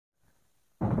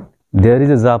There is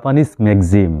a Japanese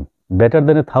maxim, better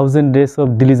than 1,000 days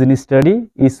of diligent study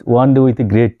is one day with a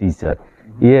great teacher.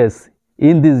 Yes,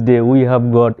 in this day we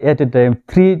have got at a time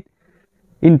 3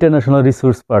 international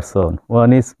resource person.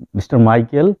 One is Mr.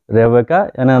 Michael,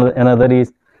 Rebecca, and another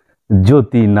is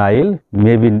Jyoti Nail,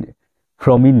 maybe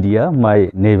from India, my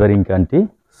neighboring country.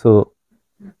 So,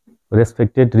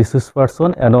 respected resource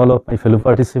person and all of my fellow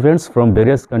participants from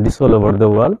various countries all over the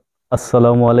world,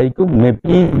 Assalamu alaikum, may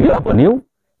peace be upon you,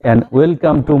 and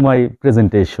welcome to my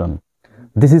presentation.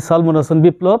 This is Salmon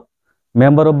Biplob,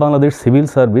 member of Bangladesh Civil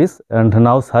Service and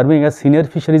now serving as Senior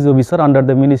Fisheries Officer under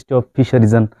the Ministry of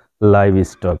Fisheries and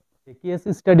Livestock. A case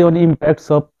study on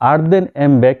impacts of earthen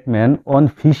embankment on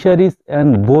fisheries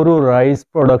and boro rice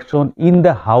production in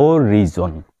the Haor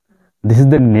region. This is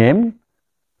the name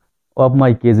of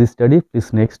my case study.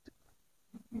 Please next.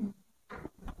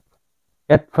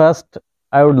 At first,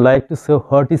 I would like to say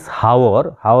what is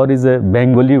Haor. Haor is a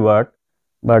Bengali word,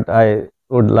 but I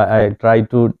try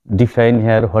to define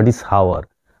here what is Haor.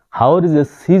 Haor is a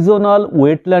seasonal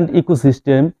wetland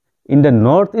ecosystem in the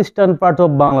northeastern part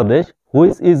of Bangladesh,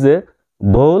 which is a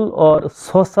bowl or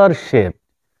saucer-shaped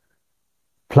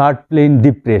floodplain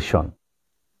depression.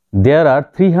 There are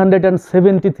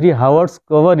 373 Haors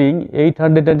covering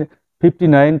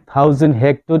 859,000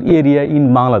 hectare area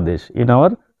in Bangladesh, in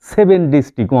our 7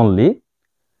 districts only.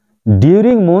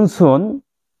 During monsoon,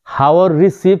 Haor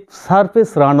receive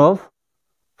surface runoff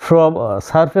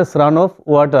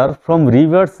water from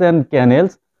rivers and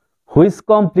canals, which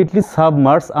completely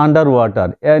submerged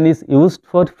underwater and is used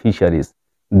for fisheries.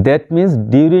 That means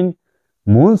during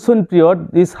monsoon period,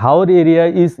 this Haor area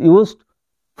is used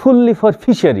fully for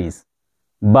fisheries.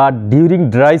 But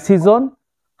during dry season,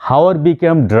 Haor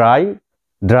became dry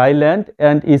land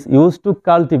and is used to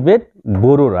cultivate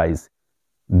boro rice.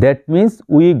 That means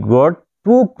we got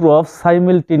 2 crops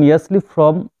simultaneously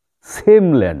from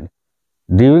same land.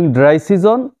 During dry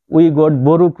season, we got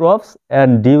boro crops,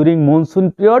 and during monsoon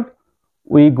period,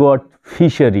 we got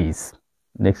fisheries.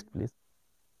 Next, please.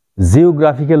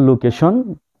 Geographical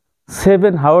location: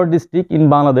 7 Haor district in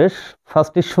Bangladesh.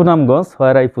 First is Sunamganj,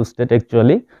 where I posted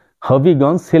actually,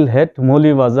 Habiganj, Silhet,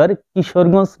 Molibazar,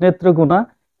 Kishorganj, Netrakona,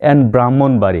 and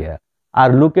Brahmanbaria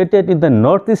are located in the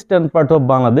northeastern part of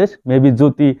Bangladesh. Maybe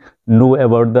Jyoti know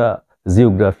about the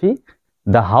geography.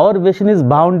 The Haor basin is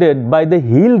bounded by the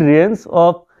hill range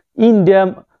of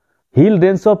India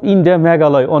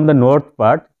Meghalaya on the north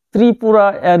part,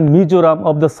 Tripura and Mizoram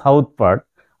of the south part,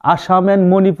 Assam and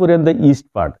Manipur and the east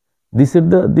part. These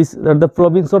are the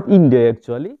province of India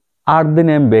actually. Earthen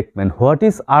embankment. What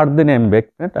is earthen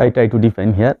embankment? I try to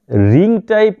define here. Ring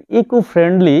type,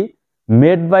 eco-friendly,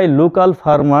 made by local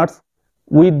farmers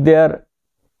with their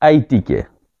ITK.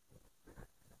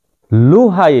 Low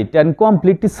height and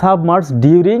completely submerged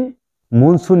during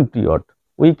monsoon period.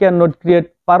 We cannot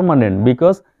create permanent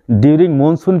because during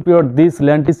monsoon period this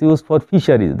land is used for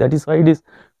fisheries. That is why it is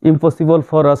impossible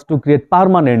for us to create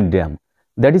permanent dam.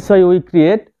 That is why we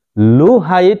create low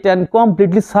height and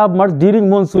completely submerged during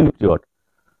monsoon period.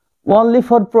 Only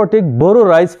for protect boro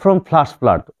rice from flash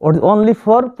flood, or only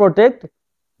for protect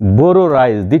boro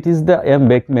rice. This is the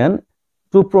embankment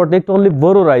to protect only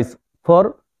boro rice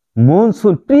for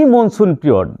monsoon, pre-monsoon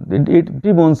period.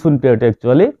 Pre-monsoon period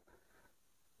actually,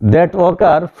 that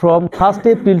occur from 1st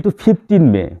April to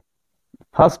 15 May.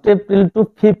 1st April to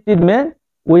 15 May,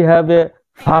 we have a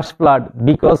flash flood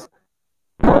because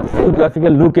of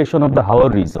geographical location of the Haor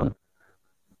region.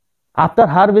 After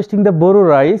harvesting the boro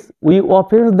rice, we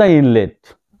open the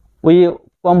inlet. We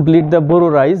complete the boro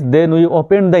rice, then we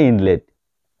open the inlet.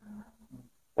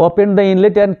 Open the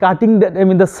inlet and cutting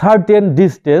the certain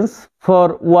distance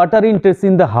for water interest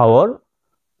in the Haor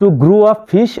to grow up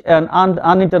fish and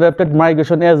uninterrupted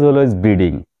migration as well as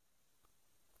breeding.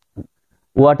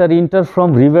 Water enter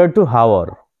from river to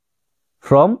Haor,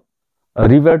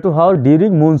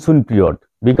 during monsoon period,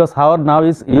 because Haor now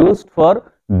is used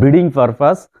for breeding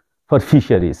purpose for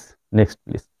fisheries. Next,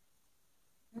 please.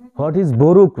 What is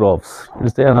boro crops?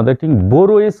 Let's say another thing.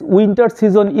 Boro is winter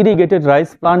season irrigated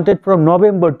rice planted from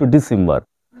November to December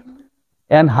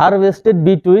and harvested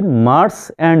between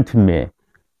March and May.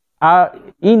 Are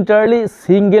entirely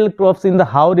single crops in the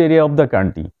Haor area of the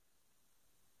country.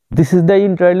 This is the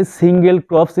entirely single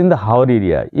crops in the Haor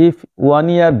area. If 1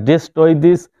 year destroy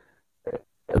these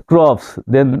crops,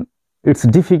 then it's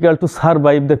difficult to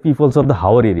survive the peoples of the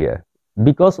Haor area,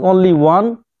 because only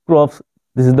 1 crops,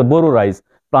 this is the boro rice,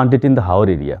 planted in the Haor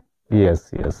area.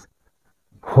 Yes.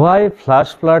 Why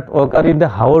flash flood occur in the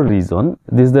Haor region?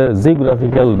 This is the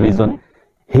geographical reason.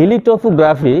 Hilly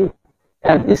topography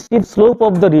and steep slope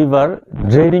of the river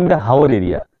draining the Haor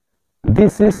area.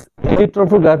 This is the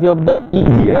topography of the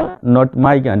India, not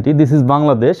my country. This is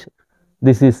Bangladesh,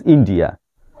 this is India.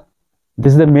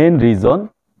 This is the main reason.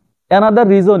 Another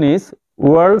reason is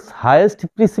world's highest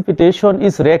precipitation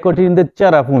is recorded in the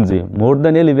Cherrapunji, more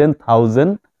than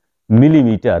 11,000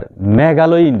 millimeter,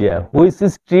 Meghalaya, India, which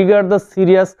is triggered the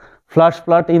serious flash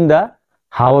flood in the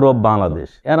Haor of Bangladesh.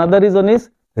 Another reason is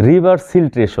river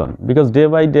siltation, because day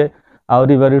by day our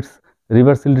river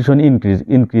siltation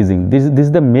increasing. This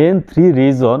is the main three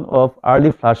reason of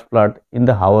early flash flood in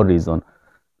the Haor region.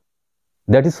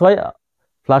 That is why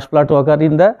flash flood occur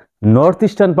in the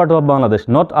northeastern part of Bangladesh,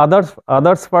 not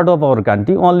others part of our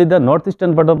country, only the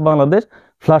northeastern part of Bangladesh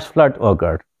flash flood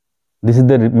occurred. This is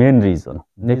the main reason.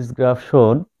 Next graph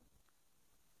shown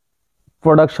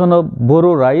production of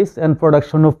boro rice and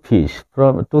production of fish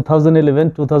from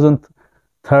 2011,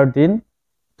 2013,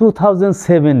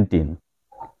 2017.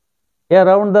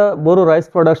 Around the boro rice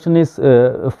production is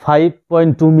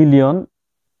 5.2 million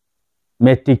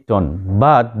metric ton,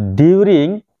 but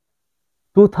during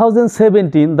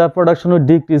 2017 the production was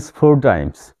decreased 4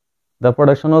 times. The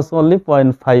production was only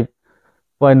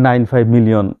 0.95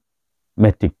 million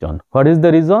metric ton. What is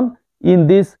the reason? In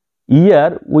this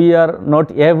year we are not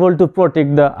able to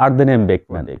protect the earthen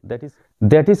embankment.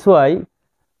 That is why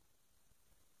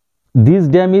this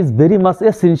dam is very much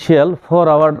essential for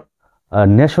our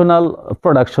national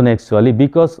production actually,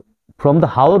 because from the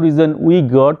Haor region we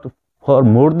got for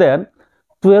more than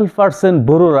 12%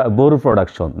 boro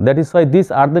production. That is why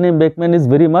this earthen embankment is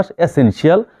very much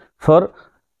essential for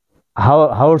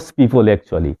Haor's people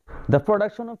actually. The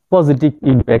production of positive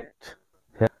impact.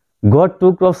 Got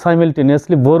 2 crops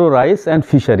simultaneously, boro rice and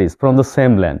fisheries from the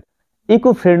same land.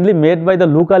 Eco-friendly, made by the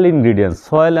local ingredients,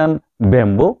 soil and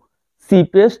bamboo, sea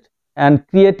paste, and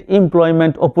create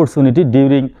employment opportunity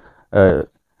during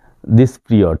this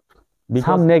period.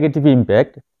 Some negative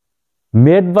impact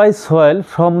made by soil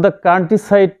from the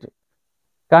countryside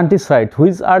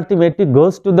which ultimately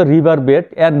goes to the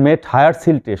riverbed and made higher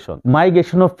siltation.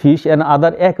 Migration of fish and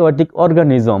other aquatic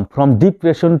organisms from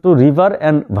depression to river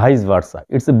and vice versa.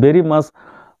 It's a very much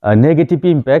negative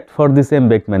impact for this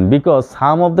embankment, because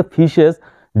some of the fishes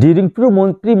during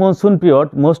pre-monsoon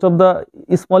period, most of the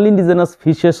small indigenous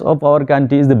fishes of our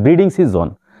country is the breeding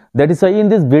season. That is why in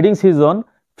this breeding season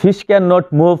fish cannot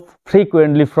move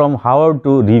frequently from Haor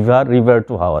to river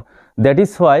to Haor. That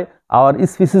is why our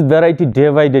species variety day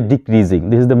by day decreasing.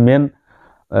 This is the main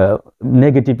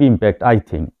negative impact, I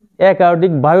think.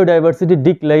 Aquatic biodiversity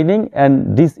declining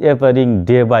and disappearing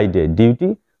day by day due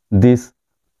to this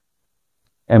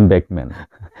embankment.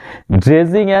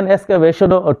 Dredging and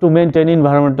excavation to maintain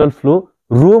environmental flow,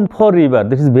 room for river.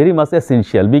 This is very much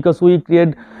essential, because we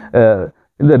create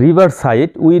in the river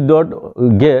side we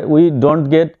don't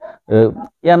get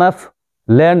enough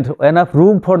land, enough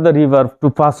room for the river to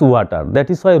pass water.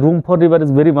 That is why room for river is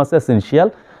very much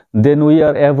essential. Then we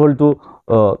are able to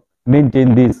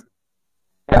maintain this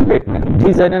embankment.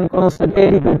 Design and construct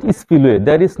adequate spillway.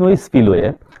 There is no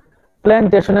spillway.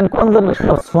 Plantation and conservation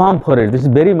of swamp forest. This is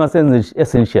very much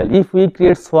essential. If we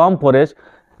create swamp forest,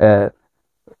 then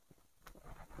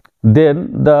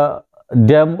the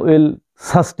dam will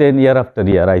sustain year after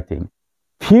year, I think.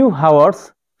 Few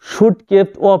hours should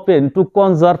kept open to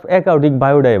conserve aquatic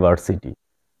biodiversity.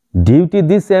 Due to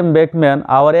this embankment,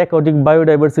 our aquatic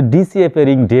biodiversity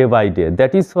disappearing day by day.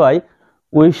 That is why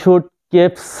we should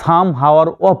keep some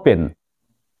hour open.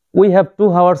 We have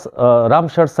 2 hours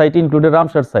Ramsar site, included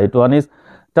Ramsar site. One is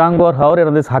Tangor Haor and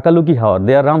another is Hakaluki Haor.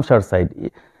 They are Ramsar site.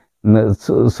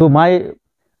 So my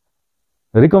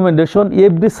recommendation,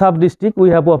 every sub-district we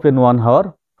have open 1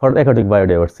 hour for aquatic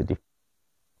biodiversity.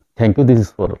 Thank you. This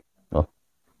is for all.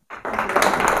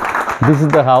 This is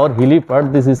the Haor hilly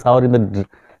part. This is Haor in the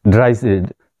dry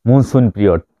monsoon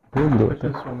period.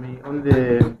 Questions from me on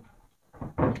the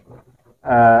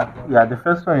the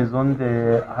first one is on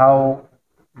the how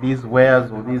these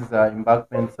weirs or these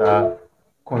embankments are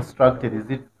constructed. Is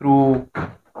it through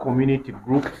community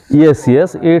groups? Yes,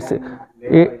 it's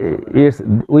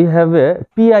we have a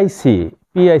PIC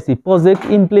Project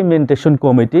Implementation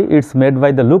Committee. It's made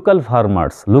by the local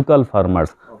farmers. Local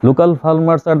farmers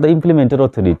are the implementer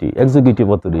authority, executive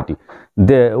authority.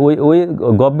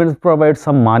 Government provides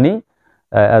some money.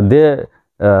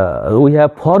 We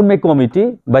have formed a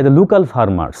committee by the local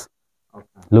farmers. Okay.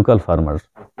 Local farmers.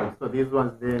 Okay. So these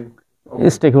ones then.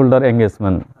 Stakeholder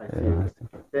engagement.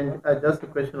 Then just a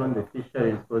question on the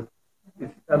fisheries, because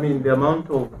the amount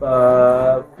of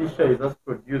fisheries that's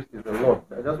produced is a lot.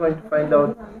 I just want to find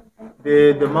out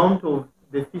the amount of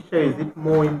the fisheries. Is it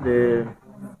more in the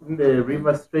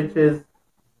river stretches,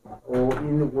 or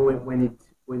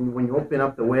when you open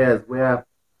up the weirs where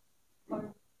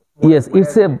Yes,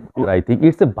 it's a, I think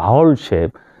it's a bowl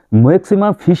shape.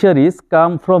 Maximum fisheries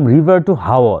come from river to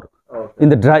Howar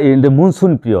Okay. in the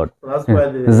monsoon period. So that's why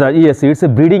the Yes, it's a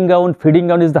breeding ground. Feeding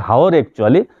ground is the Howar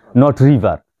actually, not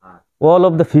river. All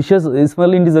of the fishes,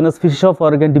 small indigenous fish of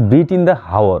Oregon, breed in the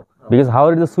Howar because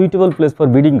Howar is a suitable place for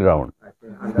breeding ground.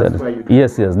 and that's why you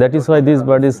Yes, that is why this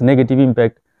bird is negative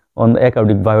impact on the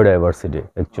aquatic biodiversity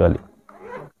actually.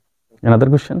 Another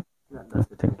question?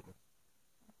 Thank you.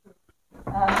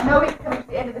 I know we've come to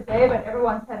the end of the day, but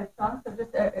everyone's had a chance. So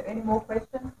just any more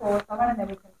questions for someone, and then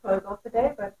we can close off the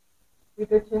day. But it'd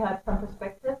be good to have some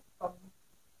perspective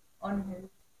on his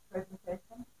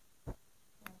presentation. And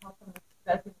how come this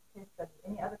does his case study.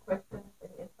 Any other questions,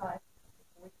 any insights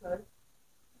before we close?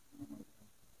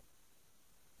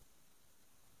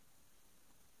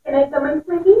 Can I comment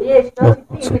quickly? Yes, Josie,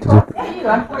 please. We can't see you,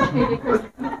 unfortunately, because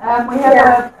we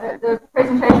have the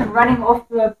presentation running off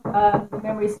the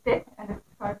memory stick, and it's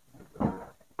quite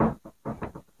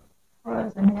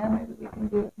frozen here. Maybe we can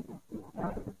do it.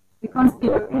 We can't see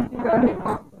it. Go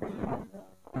ahead.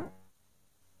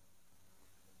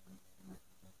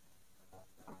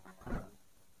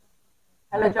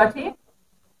 Hello, Jyoti.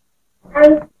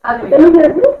 Hi. How do Can you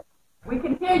hear me? We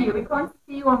can hear you. We can't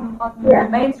see you on Yeah. the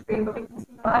main screen, but we can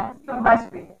see you on my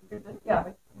screen. Yeah,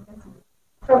 we can see you.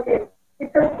 Okay.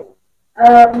 It's okay.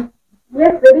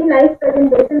 Yes, very nice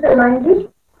presentation, Salmanji.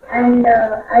 And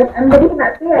I'm very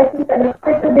happy I feel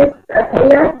connected to this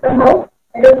area somehow.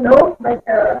 I don't know, but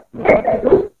yes, I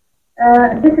do.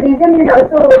 This region is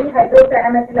also very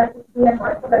hydroclimatologically and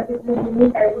morphologically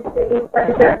unique, I would say,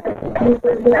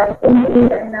 particularly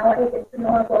and now I get to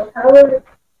know about how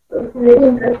it's very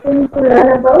interesting to learn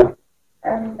about.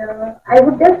 And I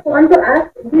would just want to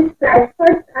ask, these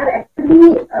flatbirds are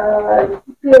actually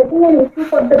creating an issue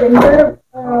for the winter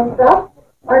crop,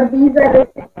 or these are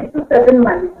restricted to certain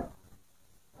months?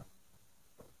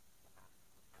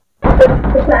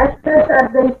 The flatbirds are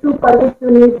the issue for which you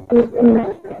need these in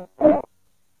May.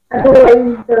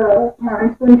 Otherwise, the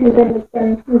monsoon season can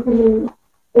easily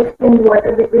exchange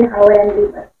water between Howard and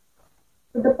river.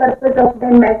 So the purpose of the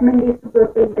embankment is to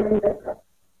protect the winter crop.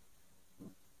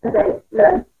 As I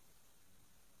learned.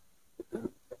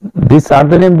 This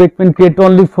earthen embankment create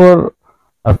only for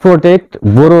protect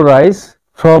boro rice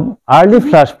from early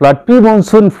flash flood,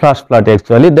 pre-monsoon flash flood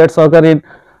actually. That's occur in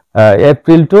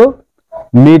April to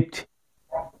mid-May.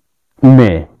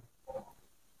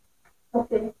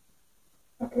 Okay.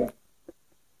 Okay.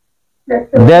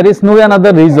 There is no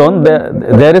another reason,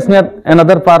 there is no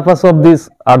another purpose of this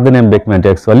earthen embankment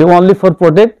actually, only for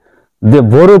protect the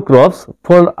boro crops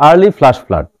for early flash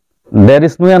flood. There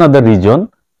is no another reason,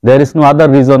 there is no other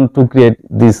reason to create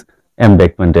this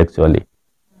embankment actually.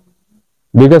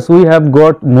 Because we have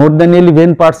got more than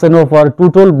 11% of our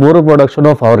total boro production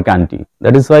of our country.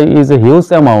 That is why it is a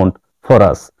huge amount for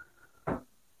us.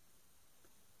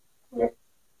 Yes.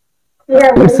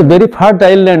 Yeah, It's a very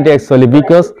fertile land actually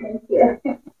because. Thank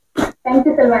you. Thank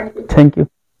you, Salman. Thank you.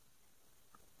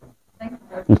 Thank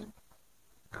you.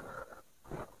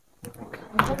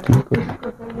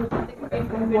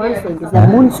 The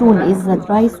monsoon is a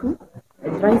dry season.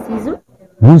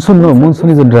 Monsoon, no, monsoon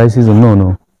is a dry season.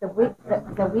 No. The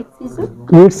wet season.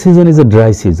 Wet season is a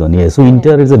dry season. Yes, so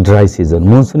winter is a dry season.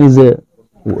 Monsoon is a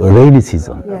rainy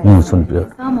season. Yes. Monsoon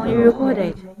period. Someone you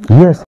recorded. Yes.